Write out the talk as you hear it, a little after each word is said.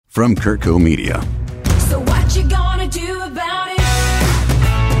from Kurtco Media. So what you gonna do about it?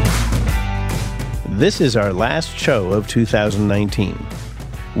 This is our last show of 2019.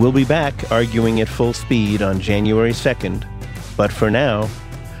 We'll be back arguing at full speed on January 2nd. But for now,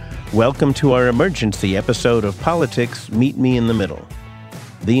 welcome to our emergency episode of Politics Meet Me in the Middle,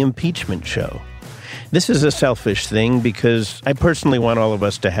 the impeachment show. This is a selfish thing because I personally want all of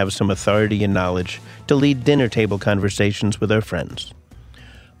us to have some authority and knowledge to lead dinner table conversations with our friends.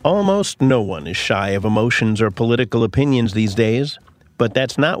 Almost no one is shy of emotions or political opinions these days, but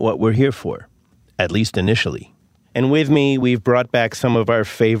that's not what we're here for, at least initially. And with me, we've brought back some of our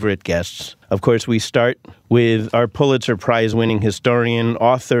favorite guests. Of course, we start with our Pulitzer Prize-winning historian,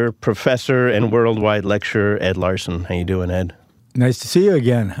 author, professor, and worldwide lecturer, Ed Larson. How you doing, Ed? Nice to see you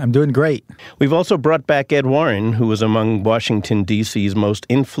again. I'm doing great. We've also brought back Ed Warren, who was among Washington, D.C.'s most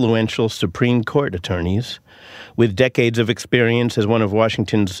influential Supreme Court attorneys, with decades of experience as one of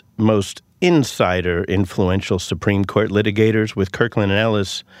Washington's most insider influential Supreme Court litigators with Kirkland &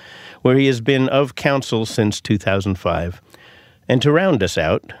 Ellis, where he has been of counsel since 2005. And to round us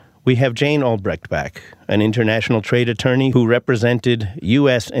out, we have Jane Albrecht back, an international trade attorney who represented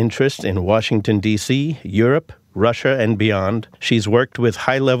U.S. interests in Washington, D.C., Europe, Russia, and beyond. She's worked with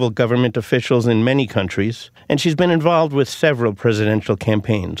high-level government officials in many countries, and she's been involved with several presidential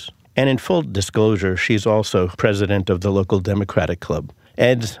campaigns. And in full disclosure, she's also president of the local Democratic Club.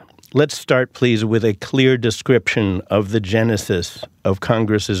 Ed, let's start, please, with a clear description of the genesis of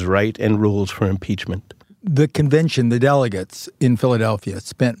Congress's right and rules for impeachment. The convention, the delegates in Philadelphia,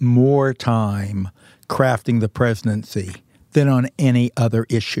 spent more time crafting the presidency than on any other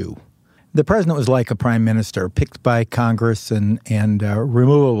issue. The president was like a prime minister, picked by Congress and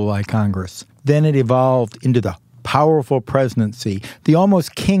removable by Congress. Then it evolved into the powerful presidency, the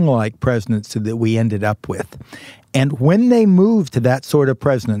almost king-like presidency that we ended up with. And when they moved to that sort of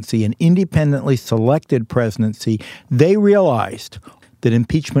presidency, an independently selected presidency, they realized that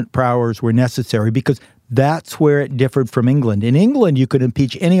impeachment powers were necessary because that's where it differed from England. In England, you could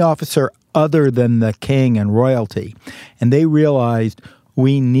impeach any officer other than the king and royalty. And they realized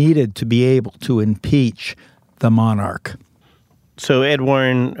we needed to be able to impeach the monarch. So, Ed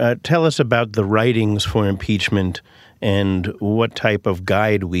Warren, tell us about the writings for impeachment and what type of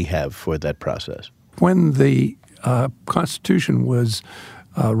guide we have for that process. When the Constitution was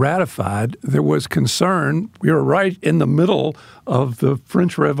ratified, there was concern. We were right in the middle of the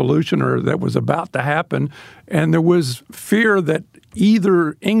French Revolution, or that was about to happen, and there was fear that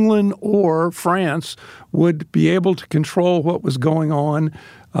either England or France would be able to control what was going on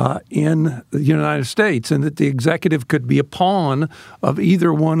in the United States, and that the executive could be a pawn of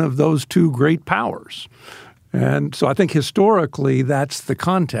either one of those two great powers. And so I think historically that's the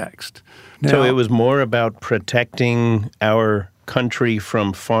context. Now, so it was more about protecting our country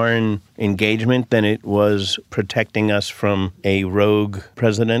from foreign engagement than it was protecting us from a rogue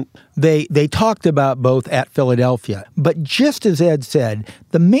president? They talked about both at Philadelphia. But just as Ed said,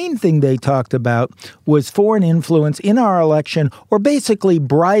 the main thing they talked about was foreign influence in our election, or basically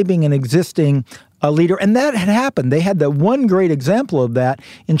bribing an existing leader. And that had happened. They had the one great example of that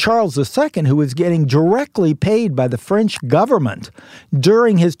in Charles II, who was getting directly paid by the French government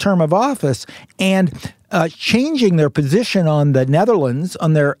during his term of office, and changing their position on the Netherlands,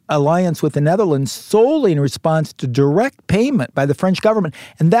 on their alliance with the Netherlands, solely in response to direct payment by the French government.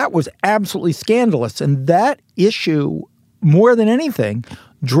 And that was absolutely scandalous. And that issue, more than anything,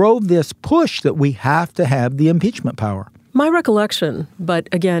 drove this push that we have to have the impeachment power. My recollection, but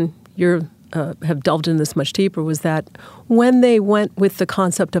again, you have delved in this much deeper, was that when they went with the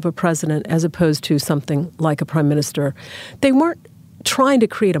concept of a president as opposed to something like a prime minister, they weren't trying to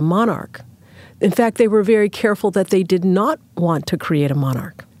create a monarch. In fact, they were very careful that they did not want to create a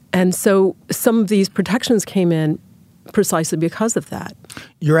monarch. And so some of these protections came in precisely because of that.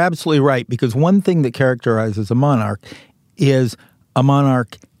 You're absolutely right, because one thing that characterizes a monarch is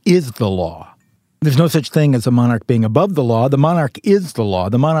the law. There's no such thing as a monarch being above the law. The monarch is the law.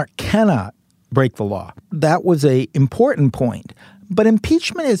 The monarch cannot break the law. That was an important point. But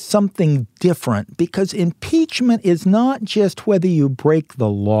impeachment is something different, because impeachment is not just whether you break the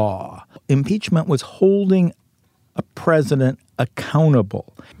law. Impeachment was holding a president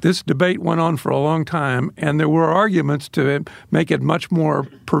accountable. This debate went on for a long time, and there were arguments to make it much more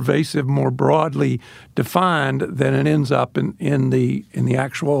pervasive, more broadly defined than it ends up in the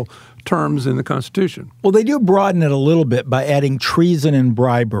actual terms in the Constitution. Well, they do broaden it a little bit by adding treason and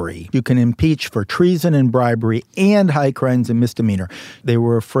bribery. You can impeach for treason and bribery and high crimes and misdemeanor. They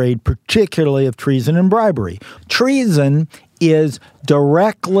were afraid particularly of treason and bribery. Treason is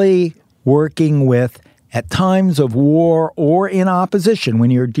directly working with At times of war or in opposition,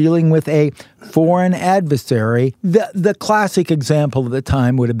 when you're dealing with a foreign adversary, the classic example of the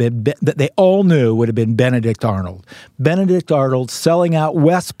time would have been, that they all knew, would have been Benedict Arnold. Benedict Arnold selling out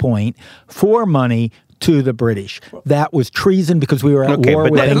West Point for money to the British. That was treason because we were at war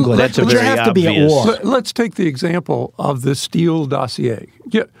with England. That's a but you very have to be at war. Let's take the example of the Steele dossier,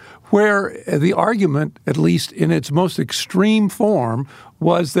 where the argument, at least in its most extreme form,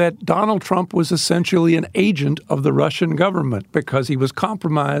 was that Donald Trump was essentially an agent of the Russian government because he was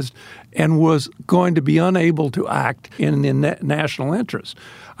compromised and was going to be unable to act in the national interest.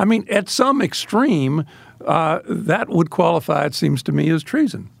 I mean, at some extreme, that would qualify, it seems to me, as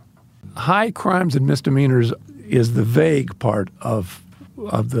treason. High crimes and misdemeanors is the vague part of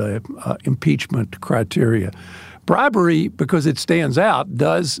the impeachment criteria. Bribery, because it stands out,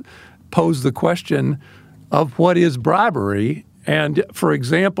 does pose the question of what is bribery. And, for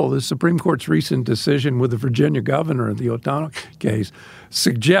example, the Supreme Court's recent decision with the Virginia governor in the O'Donnell case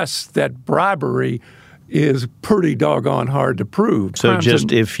suggests that bribery is pretty doggone hard to prove. So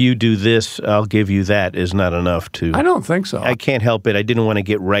if you do this, I'll give you that is not enough to... I don't think so. I can't help it. I didn't want to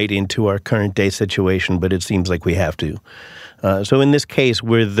get right into our current day situation, but it seems like we have to. So in this case,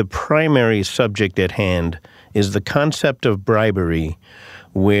 where the primary subject at hand is the concept of bribery,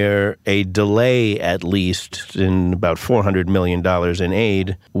 where a delay, at least in about $400 million in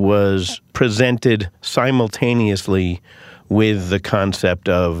aid, was presented simultaneously with the concept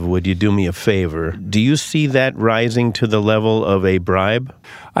of, would you do me a favor? Do you see that rising to the level of a bribe?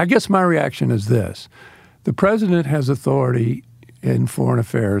 I guess my reaction is this. The president has authority in foreign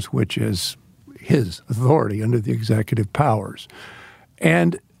affairs, which is his authority under the executive powers.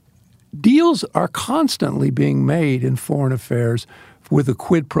 And deals are constantly being made in foreign affairs with a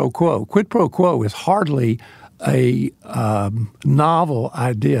quid pro quo. Quid pro quo is hardly a novel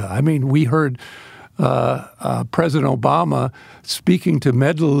idea. I mean, we heard President Obama speaking to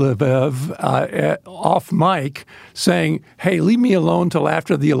Medvedev off mic saying, hey, leave me alone till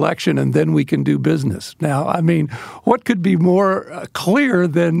after the election and then we can do business. Now, I mean, what could be more clear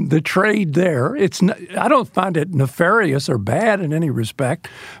than the trade there? I don't find it nefarious or bad in any respect,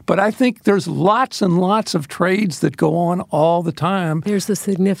 but I think there's lots and lots of trades that go on all the time. There's a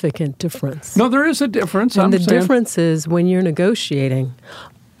significant difference. No, there is a difference. And the difference is when you're negotiating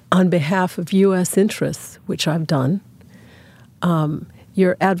on behalf of U.S. interests, which I've done,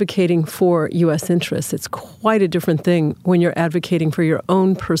 you're advocating for U.S. interests. It's quite a different thing when you're advocating for your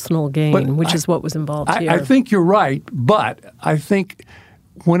own personal gain, which is what was involved here. I think you're right, but I think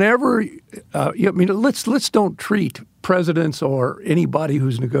whenever let's don't treat presidents or anybody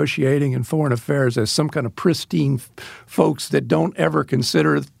who's negotiating in foreign affairs as some kind of pristine folks that don't ever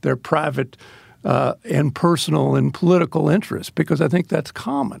consider their private and personal and political interests, because I think that's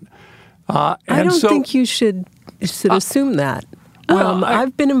common. I don't think you should assume that. Well,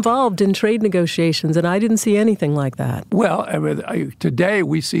 I've been involved in trade negotiations, and I didn't see anything like that. Well, today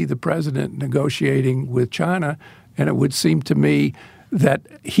we see the president negotiating with China, and it would seem to me that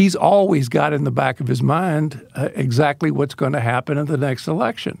he's always got in the back of his mind exactly what's going to happen in the next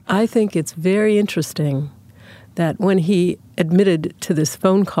election. I think it's very interesting that when he admitted to this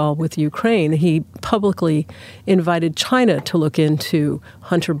phone call with Ukraine, he publicly invited China to look into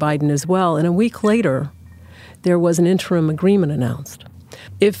Hunter Biden as well. And a week later, there was an interim agreement announced.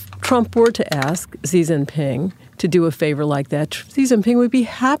 If Trump were to ask Xi Jinping to do a favor like that, Xi Jinping would be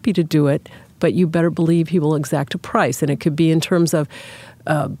happy to do it, but you better believe he will exact a price. And it could be in terms of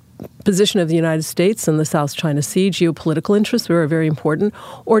position of the United States in the South China Sea, geopolitical interests are very important,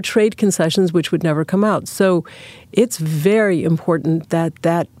 or trade concessions, which would never come out. So it's very important that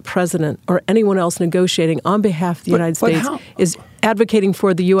that president or anyone else negotiating on behalf of the United States is advocating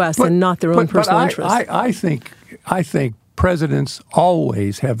for the U.S. and not their own personal interests. I think presidents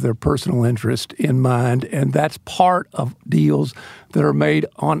always have their personal interest in mind, and that's part of deals that are made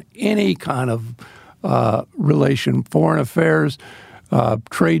on any kind of relation, foreign affairs,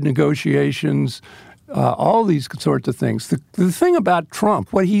 trade negotiations, all these sorts of things. The thing about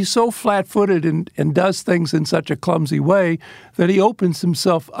Trump, what he's so flat-footed and does things in such a clumsy way that he opens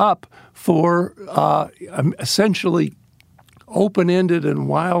himself up for essentially open-ended and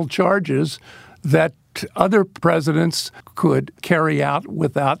wild charges that other presidents could carry out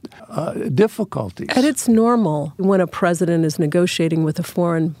without difficulties. And it's normal when a president is negotiating with a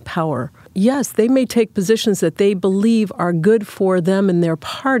foreign power. Yes, they may take positions that they believe are good for them and their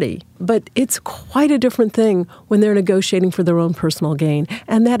party, but it's quite a different thing when they're negotiating for their own personal gain,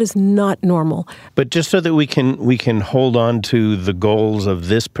 and that is not normal. But just so that we can hold on to the goals of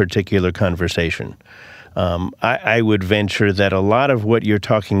this particular conversation, I would venture that a lot of what you're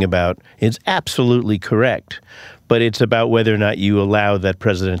talking about is absolutely correct, but it's about whether or not you allow that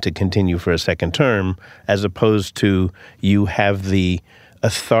president to continue for a second term, as opposed to you have the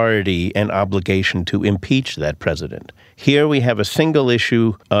authority and obligation to impeach that president. Here we have a single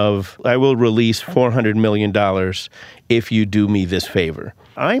issue of, I will release $400 million if you do me this favor.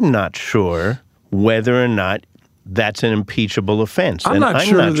 I'm not sure whether or not that's an impeachable offense. I'm not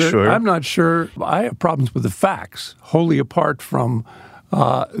sure. I have problems with the facts, wholly apart from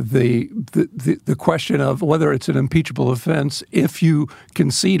the question of whether it's an impeachable offense if you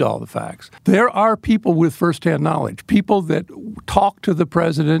concede all the facts. There are people with firsthand knowledge, people that talk to the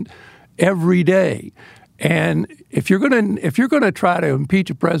president every day. And if you're going to try to impeach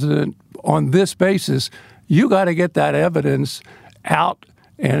a president on this basis, you got to get that evidence out,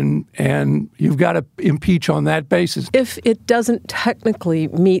 and you've got to impeach on that basis. If it doesn't technically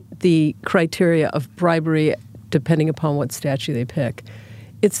meet the criteria of bribery, depending upon what statute they pick,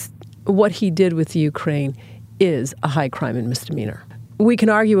 it's what he did with Ukraine is a high crime and misdemeanor. We can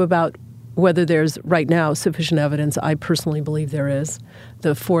argue about whether there's right now sufficient evidence. I personally believe there is.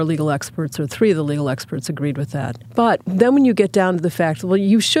 The 4 legal experts, or 3 of the legal experts, agreed with that. But then when you get down to the fact, well,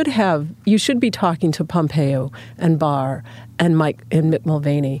 you should be talking to Pompeo and Barr and Mick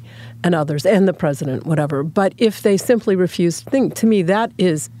Mulvaney and others and the president, whatever. But if they simply refuse to think, to me, that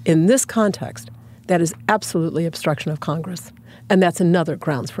is, in this context, that is absolutely obstruction of Congress. And that's another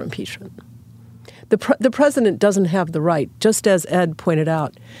grounds for impeachment. The president doesn't have the right, just as Ed pointed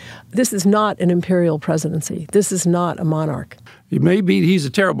out. This is not an imperial presidency. This is not a monarch. He's a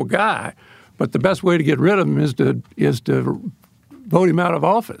terrible guy, but the best way to get rid of him is to vote him out of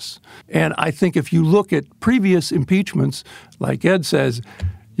office. And I think if you look at previous impeachments, like Ed says,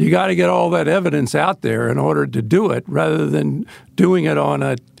 you got to get all that evidence out there in order to do it, rather than doing it on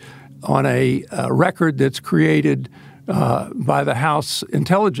a record that's created by the House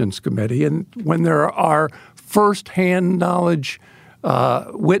Intelligence Committee. And when there are firsthand knowledge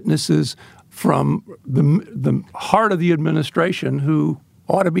witnesses from the heart of the administration who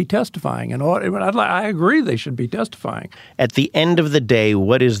ought to be testifying. And I agree they should be testifying. At the end of the day,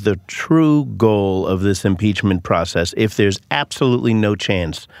 what is the true goal of this impeachment process if there's absolutely no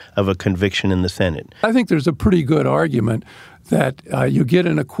chance of a conviction in the Senate? I think there's a pretty good argument that you get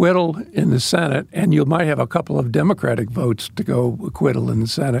an acquittal in the Senate, and you might have a couple of Democratic votes to go acquittal in the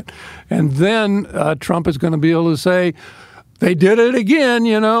Senate. And then Trump is going to be able to say, they did it again,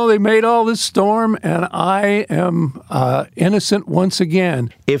 they made all this storm, and I am innocent once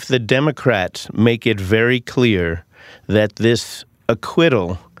again. If the Democrats make it very clear that this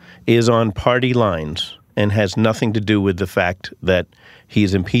acquittal is on party lines and has nothing to do with the fact that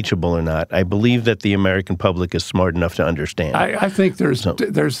he's impeachable or not, I believe that the American public is smart enough to understand. I think there's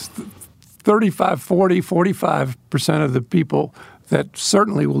 35, 40, 45% of the people that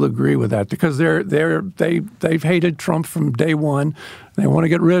certainly will agree with that, because they've hated Trump from day one. They want to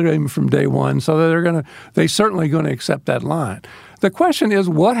get rid of him from day one, so they're certainly going to accept that line. The question is,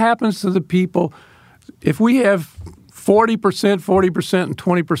 what happens to the people if we have 40%, and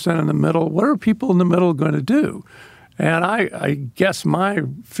 20% in the middle? What are people in the middle going to do? And I guess my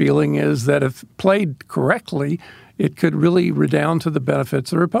feeling is that if played correctly, it could really redound to the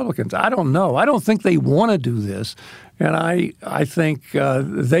benefits of the Republicans. I don't know. I don't think they want to do this. And I think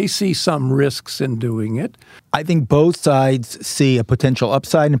they see some risks in doing it. I think both sides see a potential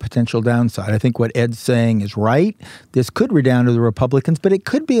upside and a potential downside. I think what Ed's saying is right. This could redound to the Republicans, but it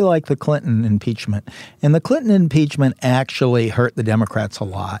could be like the Clinton impeachment. And the Clinton impeachment actually hurt the Democrats a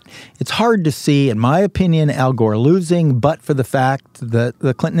lot. It's hard to see, in my opinion, Al Gore losing, but for the fact that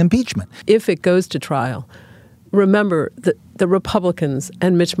the Clinton impeachment. If it goes to trial, remember that the Republicans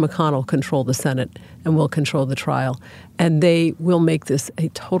and Mitch McConnell control the Senate and will control the trial, and they will make this a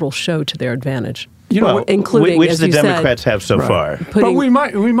total show to their advantage. Including, which as the you Democrats said, have so far. But we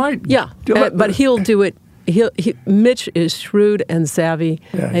might. Yeah, but he'll do it. Mitch is shrewd and savvy,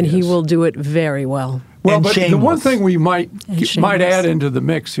 and he will do it very well. Well, and but shameless. The one thing we might add into the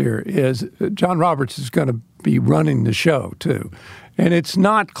mix here is John Roberts is going to be running the show too, and it's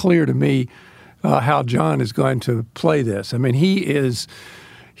not clear to me how John is going to play this. I mean, he is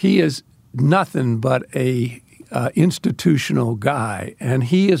nothing but a institutional guy, and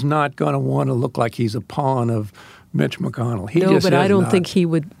he is not going to want to look like he's a pawn of Mitch McConnell. I don't think he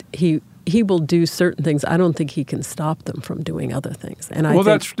would. He will do certain things. I don't think he can stop them from doing other things. And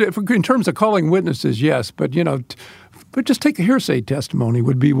that's in terms of calling witnesses, yes, but but just take the hearsay testimony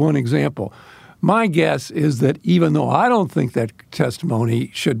would be one example. My guess is that even though I don't think that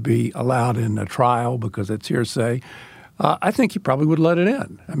testimony should be allowed in a trial because it's hearsay, I think he probably would let it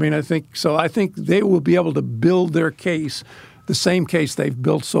in. I mean, I think they will be able to build their case, the same case they've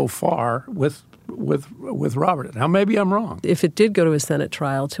built so far with Robert. Now, maybe I'm wrong. If it did go to a Senate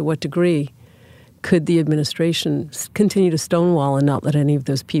trial, to what degree could the administration continue to stonewall and not let any of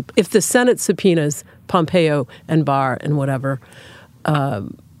those people? If the Senate subpoenas Pompeo and Barr and whatever,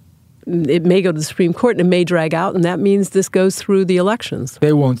 it may go to the Supreme Court and it may drag out, and that means this goes through the elections.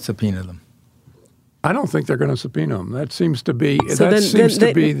 They won't subpoena them. I don't think they're going to subpoena them. That seems to be.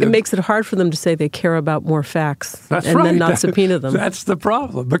 It makes it hard for them to say they care about more facts then not subpoena them. That's the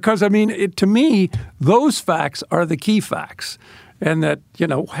problem. Because, I mean, to me, those facts are the key facts. And that,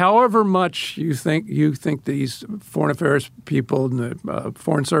 however much you think these foreign affairs people and the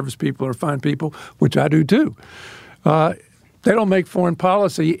foreign service people are fine people, which I do too, they don't make foreign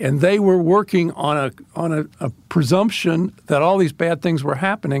policy, and they were working on a presumption that all these bad things were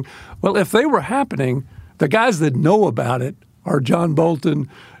happening. Well, if they were happening, the guys that know about it are John Bolton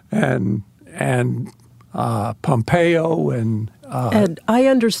and Pompeo and I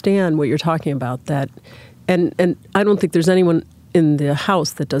understand what you're talking about, that, and I don't think there's anyone in the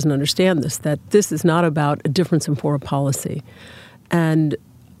House that doesn't understand this, that this is not about a difference in foreign policy. And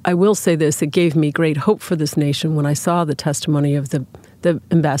I will say this, it gave me great hope for this nation when I saw the testimony of the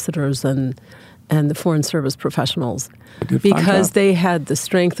ambassadors and the Foreign Service professionals, because they had the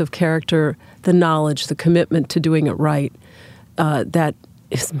strength of character, the knowledge, the commitment to doing it right, that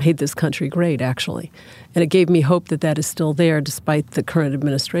has made this country great, actually. And it gave me hope that that is still there despite the current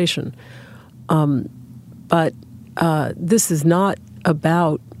administration. But this is not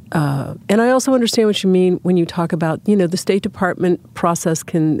about, and I also understand what you mean when you talk about, the State Department process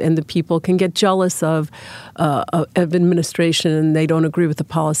and the people can get jealous of administration and they don't agree with the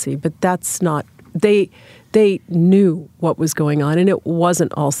policy. But that's not, they knew what was going on, and it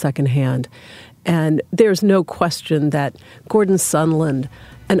wasn't all secondhand. And there's no question that Gordon Sondland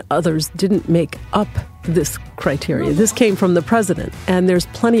and others didn't make up this criteria. This came from the president, and there's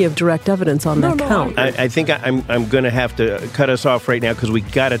plenty of direct evidence on that count. I think I'm going to have to cut us off right now because we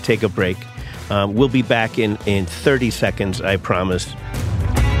got to take a break. We'll be back in 30 seconds, I promise.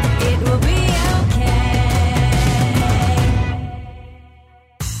 It will be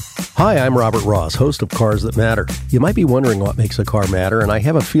Hi, I'm Robert Ross, host of Cars That Matter. You might be wondering what makes a car matter, and I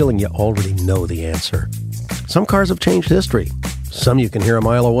have a feeling you already know the answer. Some cars have changed history. Some you can hear a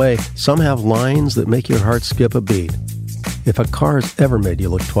mile away. Some have lines that make your heart skip a beat. If a car's ever made you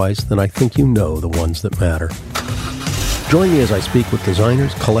look twice, then I think you know the ones that matter. Join me as I speak with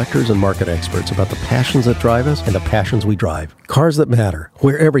designers, collectors, and market experts about the passions that drive us and the passions we drive. Cars That Matter,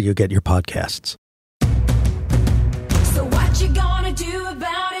 wherever you get your podcasts. So what you gonna do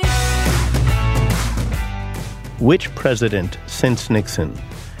about it? Which president since Nixon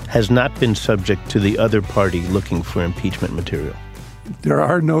has not been subject to the other party looking for impeachment material? There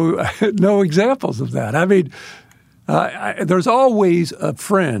are no examples of that. I mean, there's always a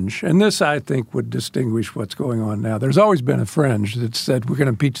fringe, and this, I think, would distinguish what's going on now. There's always been a fringe that said, we're going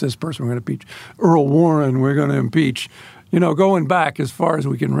to impeach this person, we're going to impeach Earl Warren, we're going to impeach, going back as far as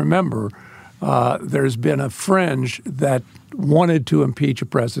we can remember, there's been a fringe that wanted to impeach a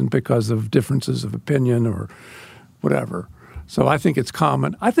president because of differences of opinion or whatever. So I think it's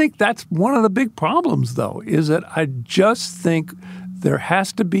common. I think that's one of the big problems, though, is that I just think there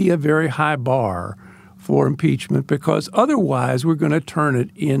has to be a very high bar for impeachment, because otherwise we're going to turn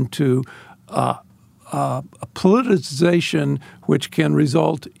it into a politicization which can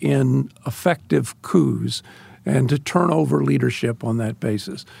result in effective coups and to turn over leadership on that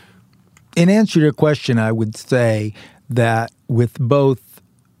basis. In answer to your question, I would say that with both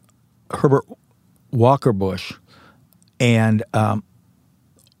Herbert Walker Bush and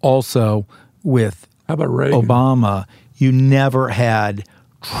also with How about Reagan? Obama, you never had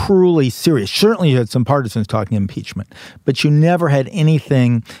truly serious. Certainly you had some partisans talking impeachment, but you never had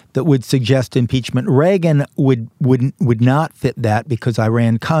anything that would suggest impeachment. Reagan would not fit that because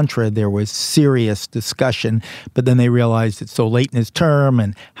Iran-Contra, there was serious discussion, but then they realized it's so late in his term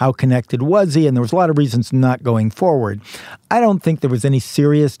and how connected was he, and there was a lot of reasons not going forward. I don't think there was any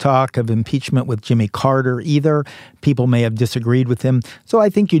serious talk of impeachment with Jimmy Carter either. People may have disagreed with him. So I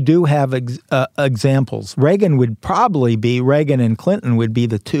think you do have examples. Reagan and Clinton would be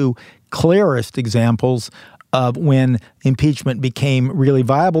the two clearest examples of when impeachment became really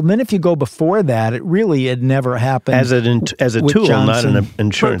viable. And then if you go before that, it really had never happened as a tool, Johnson. not an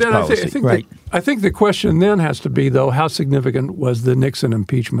insurance policy. I think the question then has to be, though, how significant was the Nixon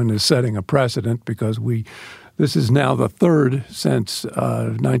impeachment as setting a precedent? Because this is now the third since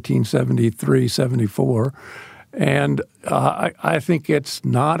 1973, 74. And I think it's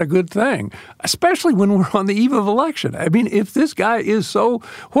not a good thing, especially when we're on the eve of election. I mean, if this guy is so,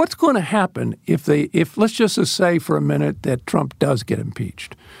 what's going to happen if let's just say for a minute that Trump does get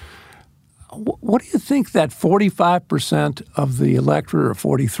impeached? What do you think that 45% of the electorate, or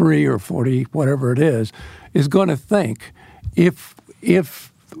 43 or 40, whatever it is going to think if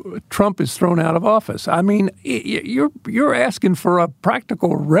Trump is thrown out of office? I mean, you're asking for a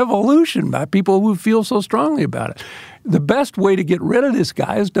practical revolution by people who feel so strongly about it. The best way to get rid of this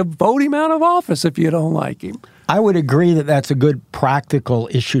guy is to vote him out of office if you don't like him. I would agree that that's a good practical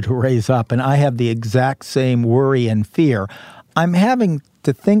issue to raise up, and I have the exact same worry and fear. I'm having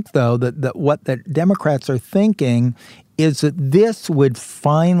to think, though, that what the Democrats are thinking is that this would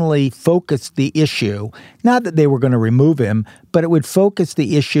finally focus the issue. Not that they were going to remove him, but it would focus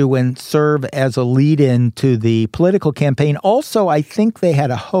the issue and serve as a lead-in to the political campaign. Also, I think they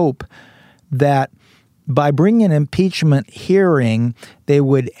had a hope that by bringing an impeachment hearing, they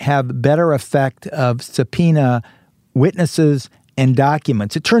would have better effect of subpoena witnesses and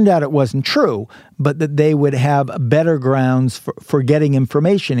documents. It turned out it wasn't true, but that they would have better grounds for getting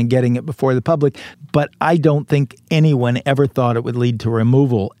information and getting it before the public. But I don't think anyone ever thought it would lead to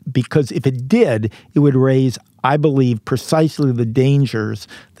removal, because if it did, it would raise, I believe, precisely the dangers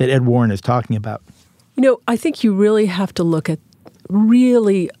that Ed Warren is talking about. You know, I think you really have to look at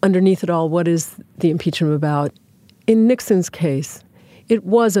really underneath it all, what is the impeachment about? In Nixon's case, it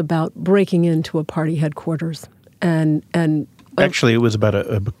was about breaking into a party headquarters and actually, it was about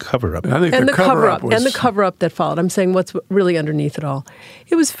a cover-up. I think the cover-up was... and the cover-up that followed. I'm saying what's really underneath it all.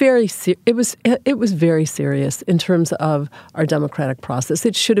 It was very serious in terms of our democratic process.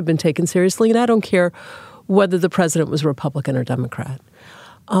 It should have been taken seriously, and I don't care whether the president was Republican or Democrat.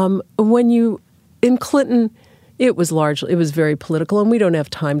 In Clinton, it was very political, and we don't have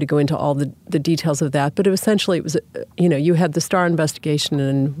time to go into all the details of that. But essentially, it was, you had the Starr investigation,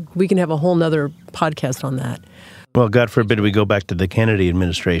 and we can have a whole nother podcast on that. Well, God forbid we go back to the Kennedy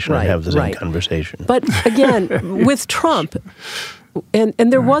administration and have the same conversation. But again, with Trump, and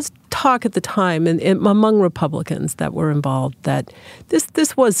there was talk at the time and among Republicans that were involved that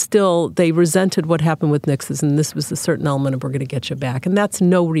this was still, they resented what happened with Nixon, and this was a certain element of we're going to get you back. And that's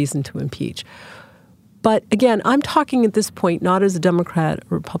no reason to impeach. But again, I'm talking at this point not as a Democrat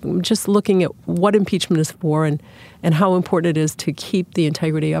or Republican, I'm just looking at what impeachment is for and how important it is to keep the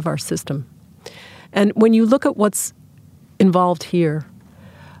integrity of our system. And when you look at what's involved here,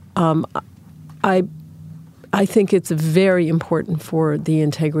 I think it's very important for the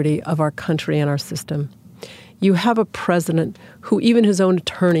integrity of our country and our system. You have a president who even his own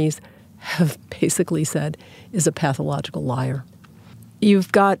attorneys have basically said is a pathological liar.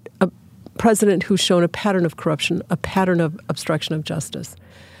 You've got a president who's shown a pattern of corruption, a pattern of obstruction of justice.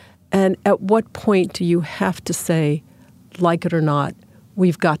 And at what point do you have to say, like it or not,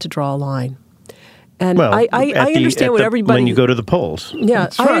 we've got to draw a line? And I understand what everybody... When you go to the polls. Yeah,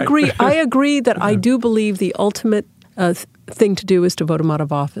 That's right. I agree that I do believe the ultimate thing to do is to vote him out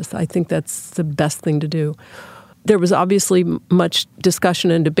of office. I think that's the best thing to do. There was obviously much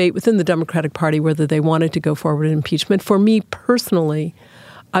discussion and debate within the Democratic Party whether they wanted to go forward in impeachment. For me personally,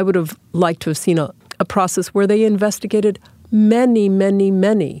 I would have liked to have seen a process where they investigated many, many,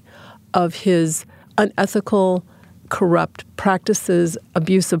 many of his unethical, corrupt practices,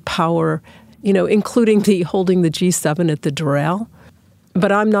 abuse of power, including holding the G7 at the Doral.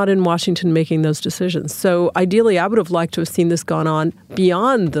 But I'm not in Washington making those decisions. So ideally, I would have liked to have seen this gone on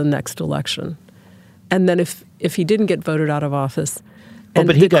beyond the next election. And then if he didn't get voted out of office...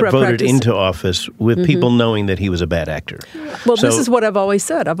 but he got voted into office with people knowing that he was a bad actor. Well, this is what I've always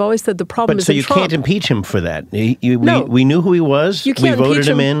said. I've always said the problem is so you Trump. Can't impeach him for that. We knew who he was. You can't we voted impeach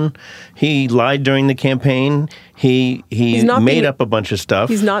him in. He lied during the campaign. He made up a bunch of stuff.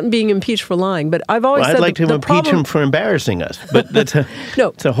 He's not being impeached for lying. But I've always said I'd like to impeach him for embarrassing us. But that's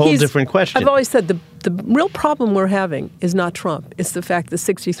it's a whole different question. I've always said the real problem we're having is not Trump. It's the fact that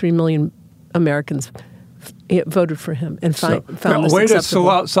 63 million Americans voted for him and found this acceptable. The way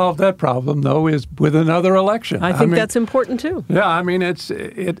to solve that problem, though, is with another election. I think that's important, too. Yeah, I mean,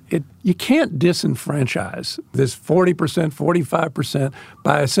 you can't disenfranchise this 40%, 45%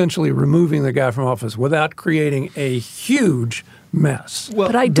 by essentially removing the guy from office without creating a huge mess.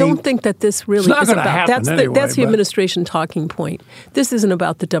 But I don't think that this really is about that's the administration talking point. This isn't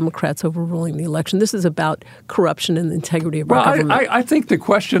about the Democrats overruling the election. This is about corruption and the integrity of our government. I think the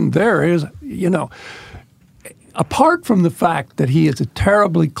question there is, apart from the fact that he is a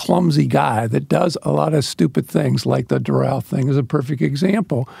terribly clumsy guy that does a lot of stupid things, like the Doral thing is a perfect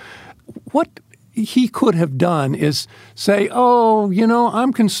example, what he could have done is say,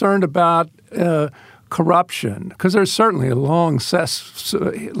 I'm concerned about corruption, because there's certainly a long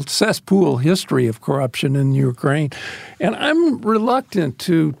cesspool history of corruption in Ukraine. And I'm reluctant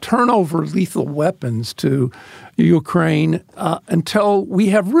to turn over lethal weapons to Ukraine until we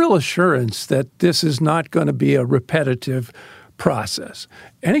have real assurance that this is not going to be a repetitive process.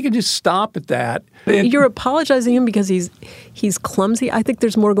 And he can just stop at that. You're apologizing him because he's clumsy. I think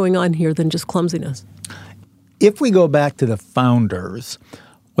there's more going on here than just clumsiness. If we go back to the founders,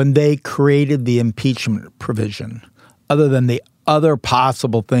 when they created the impeachment provision, other than the other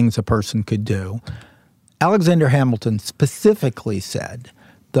possible things a person could do, Alexander Hamilton specifically said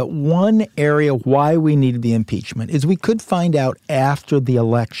that one area why we needed the impeachment is we could find out after the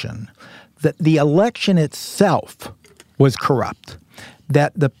election that the election itself was corrupt,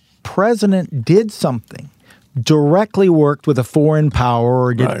 that the president did something, directly worked with a foreign power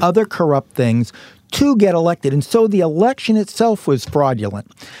or did other corrupt things to get elected. And so the election itself was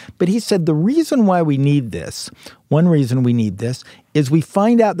fraudulent. But he said the reason why we need this, one reason we need this, is we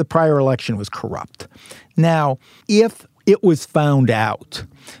find out the prior election was corrupt. Now, if it was found out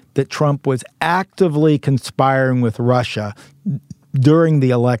that Trump was actively conspiring with Russia during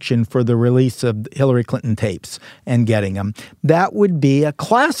the election for the release of Hillary Clinton tapes and getting them, that would be a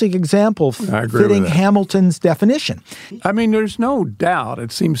classic example fitting Hamilton's definition. I mean, there's no doubt,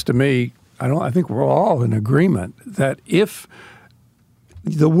 it seems to me, I think we're all in agreement that if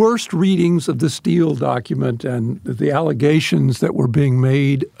the worst readings of the Steele document and the allegations that were being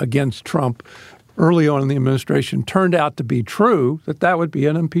made against Trump early on in the administration turned out to be true, that would be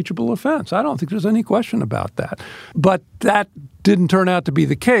an impeachable offense. I don't think there's any question about that. But that didn't turn out to be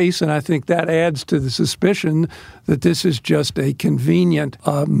the case, and I think that adds to the suspicion that this is just a convenient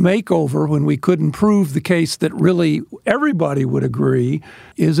makeover when we couldn't prove the case that really everybody would agree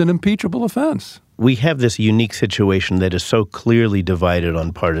is an impeachable offense. We have this unique situation that is so clearly divided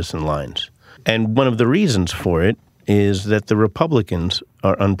on partisan lines. And one of the reasons for it is that the Republicans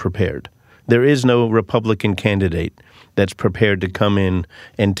are unprepared. There is no Republican candidate that's prepared to come in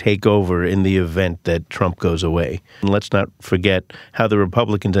and take over in the event that Trump goes away. And let's not forget how the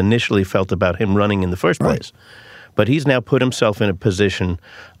Republicans initially felt about him running in the first place. But he's now put himself in a position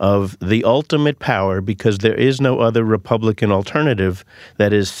of the ultimate power because there is no other Republican alternative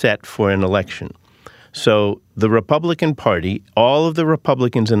that is set for an election. So the Republican Party, all of the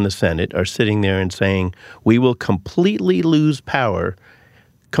Republicans in the Senate are sitting there and saying, we will completely lose power,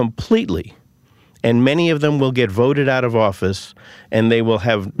 completely. And many of them will get voted out of office, and they will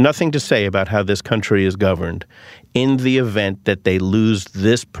have nothing to say about how this country is governed in the event that they lose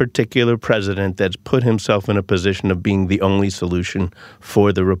this particular president that's put himself in a position of being the only solution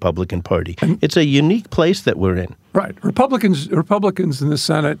for the Republican Party. It's a unique place that we're in. Right. Republicans in the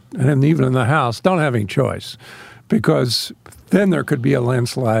Senate and even in the House don't have any choice, because then there could be a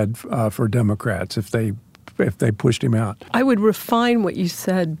landslide for Democrats if they pushed him out. I would refine what you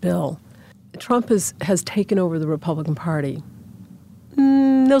said, Bill. Trump has taken over the Republican Party,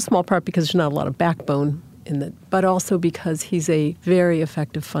 no small part because there's not a lot of backbone in it, but also because he's a very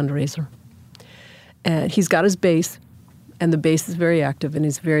effective fundraiser. And he's got his base, and the base is very active, and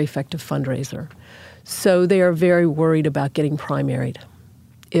he's a very effective fundraiser. So they are very worried about getting primaried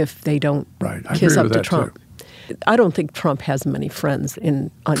if they don't kiss up to Trump. Too. I don't think Trump has many friends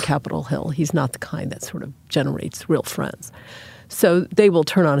on Capitol Hill. He's not the kind that sort of generates real friends. So they will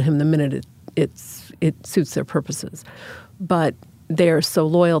turn on him the minute it suits their purposes. But they're so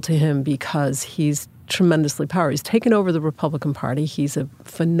loyal to him because he's tremendously powerful. He's taken over the Republican Party. He's a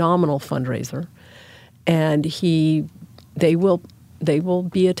phenomenal fundraiser. And they will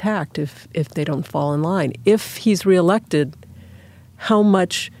be attacked if they don't fall in line. If he's reelected, how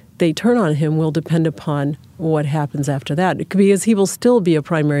much they turn on him will depend upon what happens after that. Because he will still be a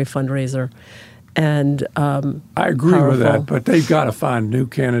primary fundraiser. And I agree with that, but they've got to find new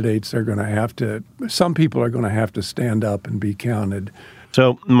candidates. They're going to have to. Some people are going to have to stand up and be counted.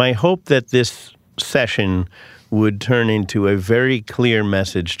 So my hope that this session would turn into a very clear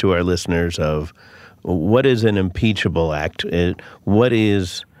message to our listeners of what is an impeachable act, what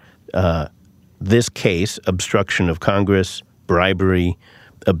is this case, obstruction of Congress, bribery,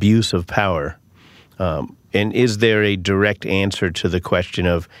 abuse of power. And is there a direct answer to the question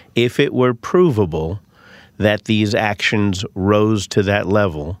of, if it were provable that these actions rose to that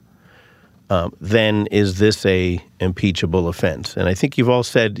level, then is this a impeachable offense? And I think you've all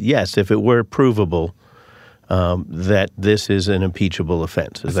said, yes, if it were provable that this is an impeachable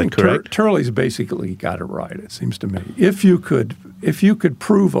offense. Is that correct? Turley's basically got it right, it seems to me. If you could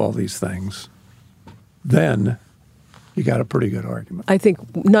prove all these things, then you got a pretty good argument. I think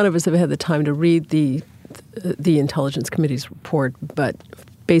none of us have had the time to read the Intelligence Committee's report, but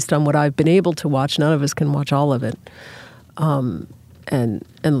based on what I've been able to watch, none of us can watch all of it, and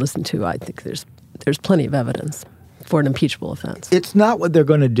listen to. I think there's plenty of evidence for an impeachable offense. It's not what they're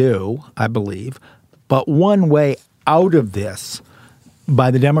going to do, I believe, but one way out of this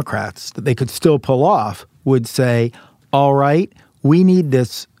by the Democrats that they could still pull off would say, all right, we need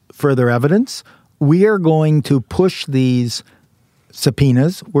this further evidence. We are going to push these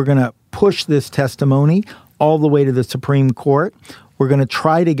subpoenas. We're going to push this testimony all the way to the Supreme Court. We're going to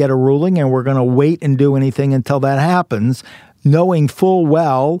try to get a ruling, and we're going to wait and do anything until that happens, knowing full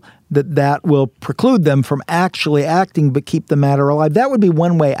well that that will preclude them from actually acting but keep the matter alive. That would be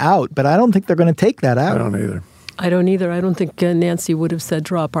one way out, but I don't think they're going to take that out. I don't either. I don't think Nancy would have said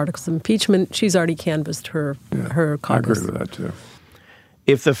draw up articles of impeachment. She's already canvassed her caucus. I agree with that, too.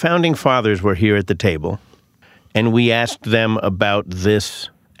 If the Founding Fathers were here at the table and we asked them about this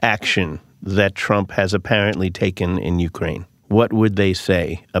action that Trump has apparently taken in Ukraine, what would they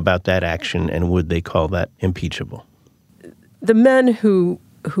say about that action, and would they call that impeachable? The men who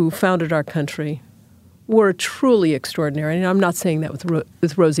founded our country were truly extraordinary. And I'm not saying that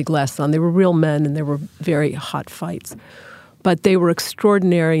with rosy glasses on. They were real men, and there were very hot fights. But they were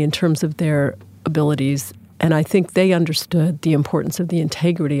extraordinary in terms of their abilities, and I think they understood the importance of the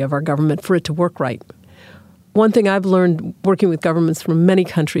integrity of our government for it to work right. One thing I've learned working with governments from many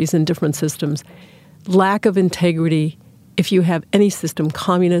countries in different systems, lack of integrity, if you have any system,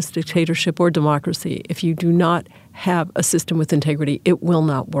 communist, dictatorship, or democracy, if you do not have a system with integrity, it will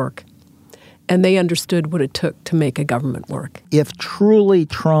not work. And they understood what it took to make a government work. If truly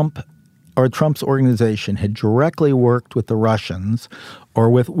Trump or Trump's organization had directly worked with the Russians or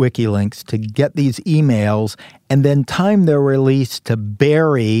with WikiLeaks to get these emails and then time their release to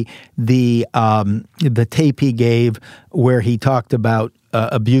bury the tape he gave where he talked about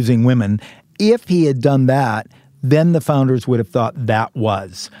abusing women, if he had done that, then the founders would have thought that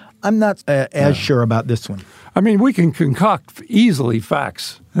was. I'm not as sure about this one. I mean, we can concoct easily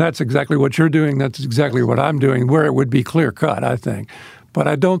facts. That's exactly what you're doing. That's exactly what I'm doing, where it would be clear-cut, I think. But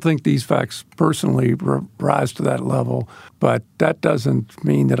I don't think these facts personally rise to that level. But that doesn't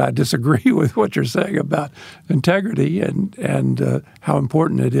mean that I disagree with what you're saying about integrity and how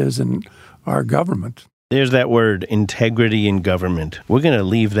important it is in our government. There's that word, integrity in government. We're going to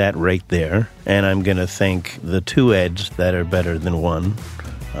leave that right there, and I'm going to thank the two Eds that are better than one,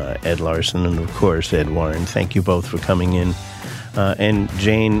 Ed Larson and, of course, Ed Warren. Thank you both for coming in. And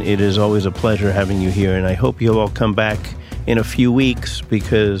Jane, it is always a pleasure having you here, and I hope you'll all come back in a few weeks,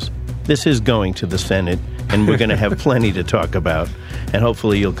 because this is going to the Senate, and we're going to have plenty to talk about. And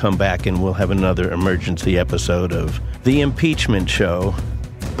hopefully you'll come back and we'll have another emergency episode of The Impeachment Show.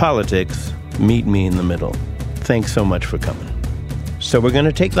 Politics, meet me in the middle. Thanks so much for coming. So we're going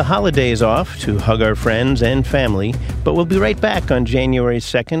to take the holidays off to hug our friends and family, but we'll be right back on January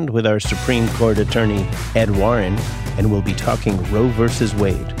 2nd with our Supreme Court attorney, Ed Warren, and we'll be talking Roe versus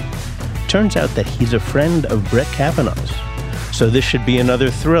Wade. Turns out that he's a friend of Brett Kavanaugh's, so this should be another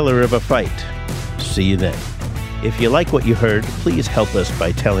thriller of a fight. See you then. If you like what you heard, please help us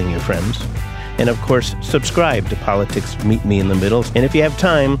by telling your friends. And of course, subscribe to Politics Meet Me in the Middle. And if you have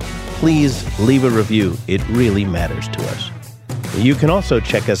time, please leave a review. It really matters to us. You can also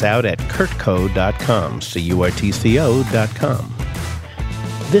check us out at curtco.com, curtco.com.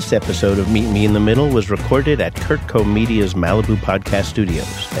 This episode of Meet Me in the Middle was recorded at Curtco Media's Malibu Podcast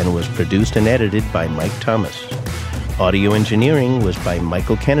Studios and was produced and edited by Mike Thomas. Audio engineering was by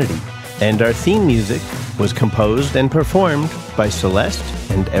Michael Kennedy, and our theme music was composed and performed by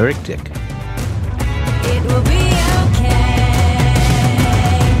Celeste and Eric Dick. It will be okay.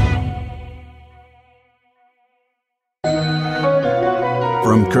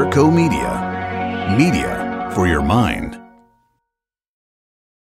 From Curtco Media. Media for your mind.